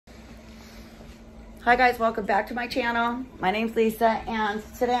Hi guys, welcome back to my channel. My name's Lisa and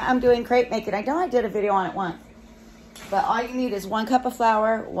today I'm doing crepe making. I know I did a video on it once, but all you need is 1 cup of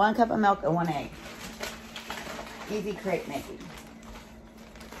flour, 1 cup of milk, and 1 egg. Easy crepe making.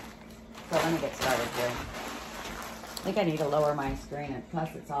 So let me get started here. I think I need to lower my screen and plus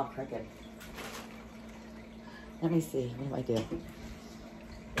it's all crooked. Let me see, what do I do?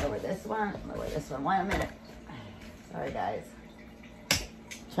 Lower this one, 1 minute. Sorry guys.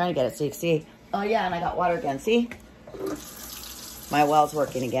 Trying to get it so you can see. Oh yeah, and I got water again. See? My well's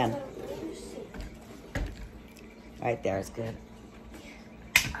working again. Right there is good.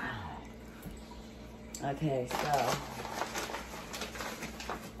 Okay, so.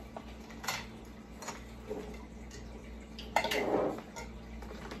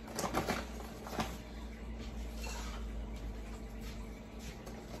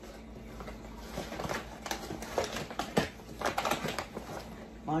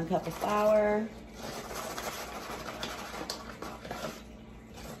 One cup of flour.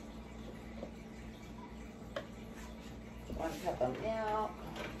 One cup of milk.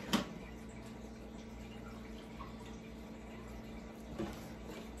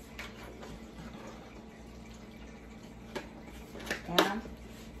 And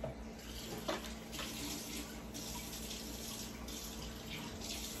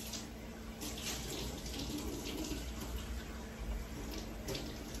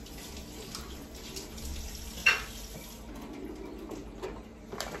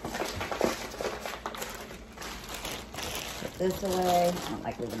this away. I don't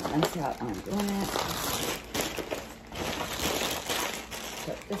like leaving the ice out when I'm doing it.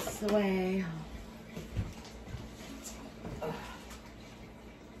 Put this away.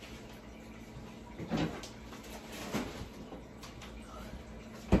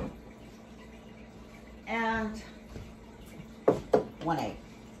 And 1 egg.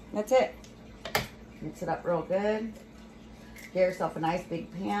 That's it. Mix it up real good. Get yourself a nice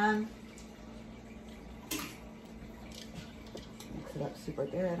big pan. It up super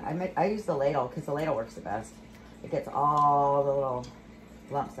good. I use the ladle because the ladle works the best. It gets all the little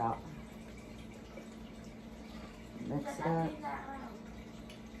lumps out. Mix it up.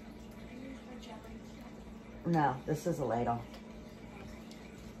 No, this is a ladle.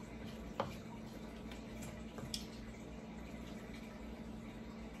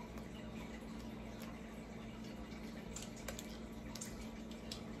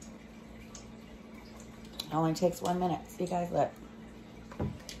 It only takes 1 minute. See guys, look.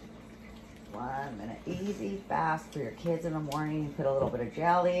 1 minute. Easy, fast for your kids in the morning. You put a little bit of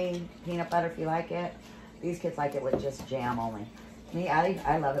jelly, peanut butter if you like it. These kids like it with just jam only. Me,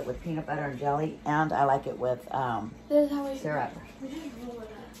 I love it with peanut butter and jelly, and I like it with syrup.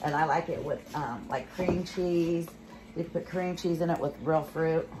 And I like it with like cream cheese. You can put cream cheese in it with real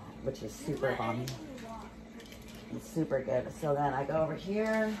fruit, which is super bomb. It's super good. So then I go over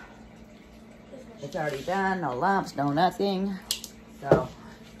here. It's already done, no lumps, no nothing. So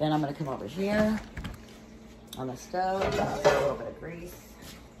then I'm gonna come over here on the stove, put a little bit of grease,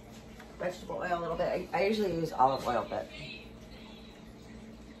 vegetable oil a little bit. I usually use olive oil, but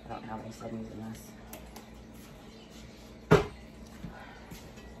I don't know how many settings in this.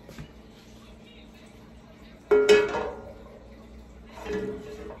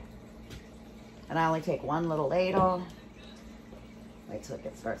 And I only take 1 little ladle. Wait till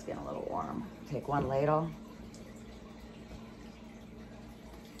it starts getting a little warm. Take 1 ladle.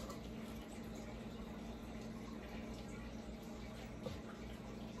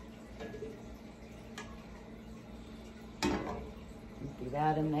 Do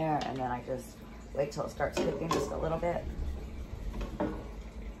that in there, and then I just wait till it starts cooking just a little bit. And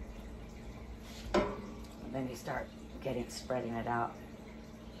then you start spreading it out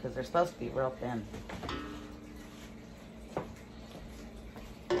because they're supposed to be real thin.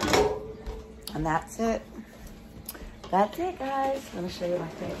 And that's it. That's it, guys. Let me show you my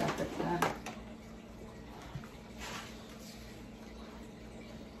cake after it's done.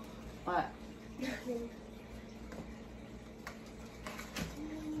 What?